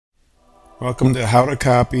Welcome to How to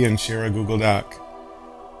Copy and Share a Google Doc.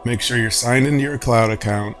 Make sure you're signed into your cloud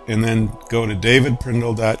account and then go to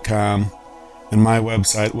davidprindle.com and my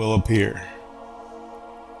website will appear.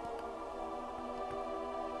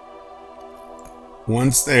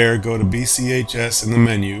 Once there, go to BCHS in the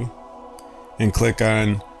menu and click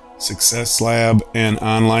on Success Lab and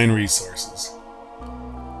Online Resources.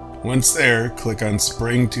 Once there, click on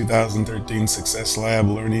Spring 2013 Success Lab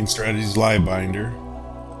Learning Strategies Live Binder.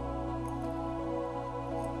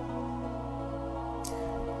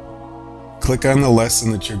 Click on the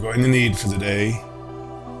lesson that you're going to need for the day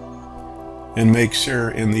and make sure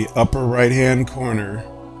in the upper right hand corner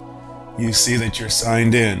you see that you're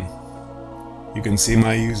signed in. You can see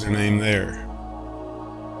my username there.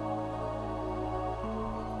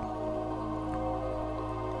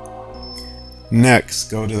 Next,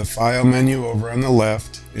 go to the File menu over on the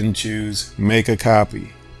left and choose Make a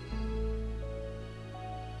Copy.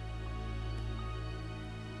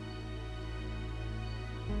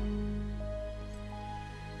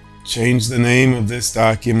 Change the name of this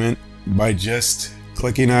document by just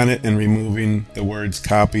clicking on it and removing the words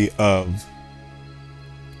Copy Of.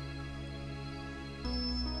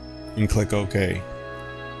 And click OK.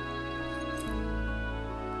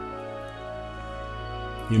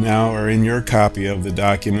 You now are in your copy of the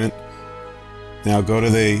document. Now go to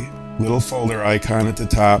the little folder icon at the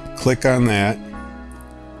top, click on that,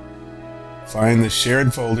 find the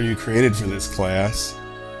shared folder you created for this class,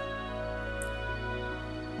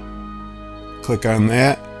 click on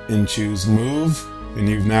that and choose Move, and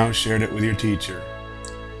you've now shared it with your teacher.